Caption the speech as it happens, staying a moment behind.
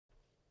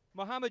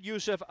Mohammed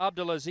Yusuf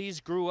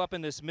Abdulaziz grew up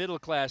in this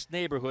middle-class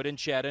neighborhood in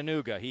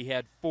Chattanooga. He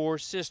had 4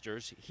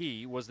 sisters.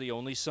 He was the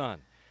only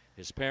son.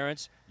 His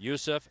parents,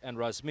 Yusuf and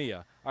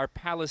Razmia, are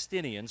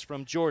Palestinians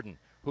from Jordan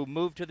who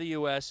moved to the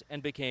U.S.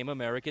 and became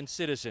American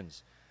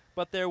citizens.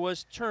 But there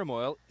was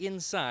turmoil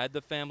inside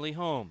the family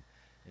home.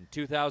 In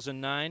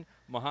 2009,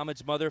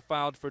 Mohammed's mother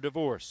filed for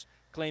divorce,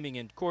 claiming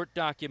in court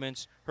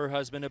documents her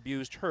husband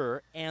abused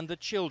her and the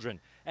children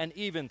and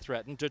even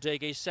threatened to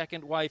take a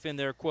second wife in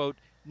their, quote,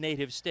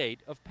 native state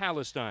of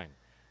Palestine.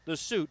 The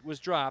suit was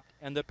dropped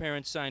and the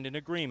parents signed an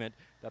agreement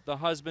that the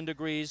husband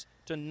agrees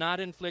to not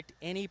inflict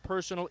any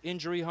personal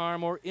injury,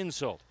 harm, or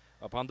insult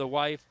upon the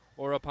wife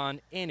or upon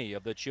any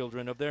of the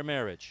children of their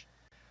marriage.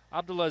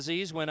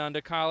 Abdulaziz went on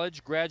to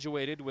college,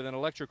 graduated with an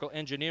electrical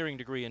engineering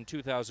degree in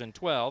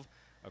 2012.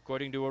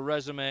 According to a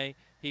resume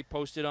he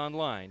posted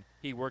online,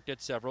 he worked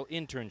at several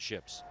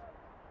internships.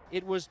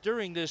 It was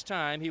during this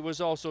time he was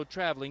also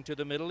traveling to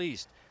the Middle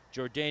East.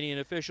 Jordanian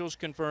officials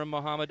confirm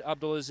Mohammed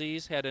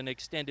Abdulaziz had an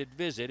extended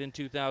visit in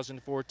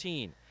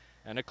 2014.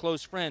 And a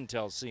close friend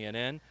tells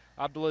CNN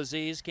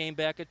Abdulaziz came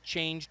back a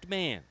changed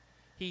man.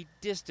 He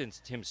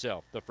distanced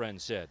himself, the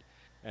friend said.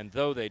 And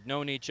though they'd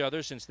known each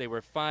other since they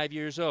were 5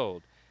 years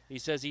old, he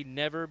says he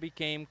never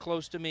became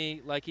close to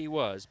me like he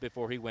was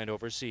before he went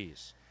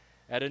overseas.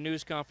 At a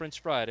news conference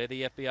Friday,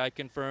 the FBI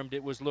confirmed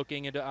it was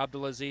looking into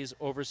Abdulaziz's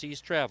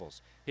overseas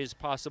travels, his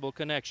possible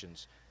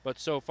connections, but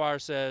so far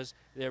says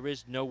there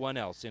is no one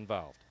else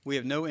involved. We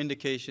have no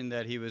indication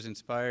that he was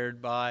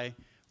inspired by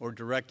or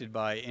directed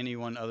by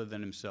anyone other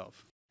than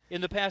himself.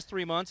 In the past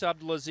 3 months,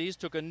 Abdulaziz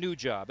took a new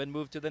job and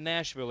moved to the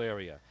Nashville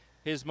area.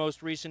 His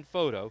most recent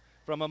photo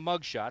from a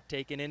mugshot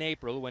taken in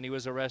April when he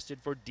was arrested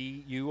for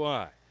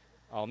DUI.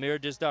 Almir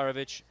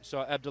Dizdarovich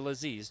saw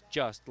Abdulaziz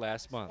just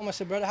last month. I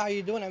said, brother, how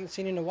you doing? I haven't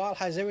seen you in a while.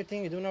 How's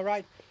everything? You doing all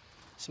right?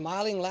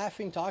 Smiling,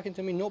 laughing, talking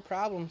to me, no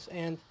problems.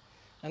 And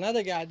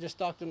another guy just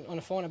talked on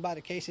the phone about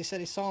the case. He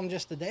said he saw him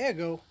just a day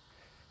ago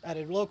at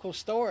a local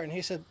store, and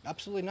he said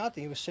absolutely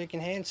nothing. He was shaking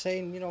hands,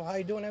 saying, how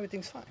you doing?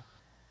 Everything's fine.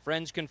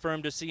 Friends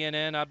confirmed to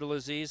CNN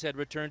Abdulaziz had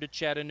returned to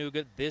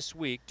Chattanooga this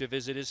week to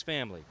visit his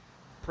family.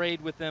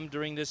 Prayed with them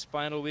during this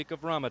final week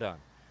of Ramadan.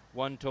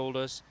 One told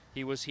us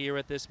he was here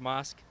at this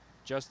mosque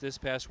just this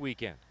past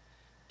weekend.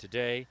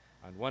 Today,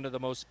 on one of the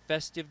most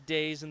festive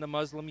days in the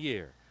Muslim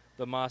year,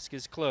 the mosque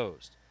is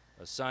closed.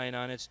 A sign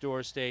on its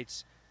door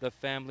states, "The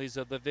families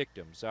of the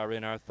victims are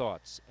in our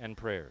thoughts and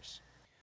prayers."